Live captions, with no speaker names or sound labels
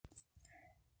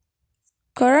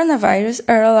Coronavirus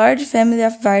are a large family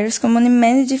of viruses common in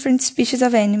many different species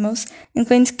of animals,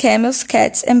 including camels,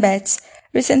 cats, and bats.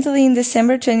 Recently, in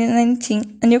December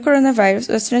 2019, a new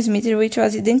coronavirus was transmitted which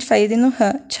was identified in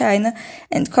Wuhan, China,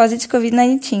 and caused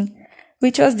COVID-19,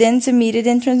 which was then disseminated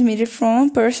and transmitted from one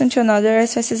person to another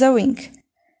as fast as a wink.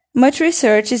 Much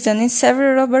research is done in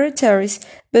several laboratories,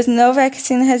 but no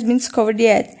vaccine has been discovered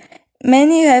yet.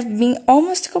 Many have been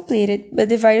almost completed, but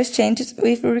the virus changes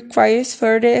which requires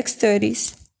further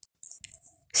studies.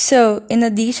 So, in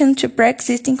addition to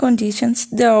pre-existing conditions,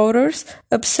 the authors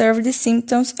observed the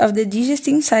symptoms of the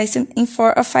digestive system in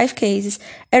 4 of 5 cases,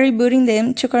 attributing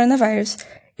them to coronavirus.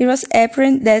 It was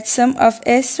apparent that some of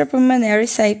extrapulmonary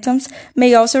symptoms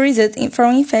may also result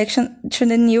from infection to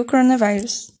the new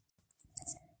coronavirus.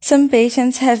 Some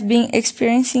patients have been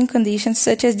experiencing conditions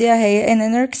such as diarrhea and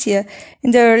anorexia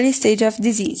in the early stage of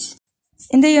disease.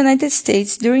 In the United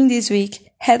States, during this week,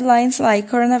 headlines like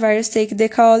 "Coronavirus take the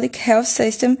Catholic health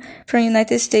system from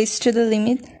United States to the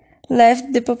limit"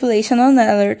 left the population on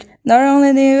alert, not only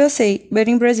in the USA, but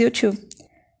in Brazil too.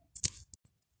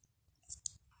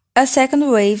 A second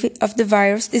wave of the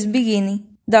virus is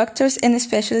beginning. Doctors and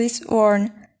specialists warn.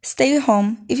 Stay home.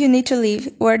 If you need to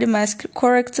leave, wear the mask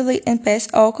correctly and pass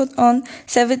alcohol on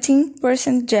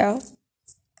 17% gel.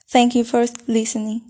 Thank you for listening.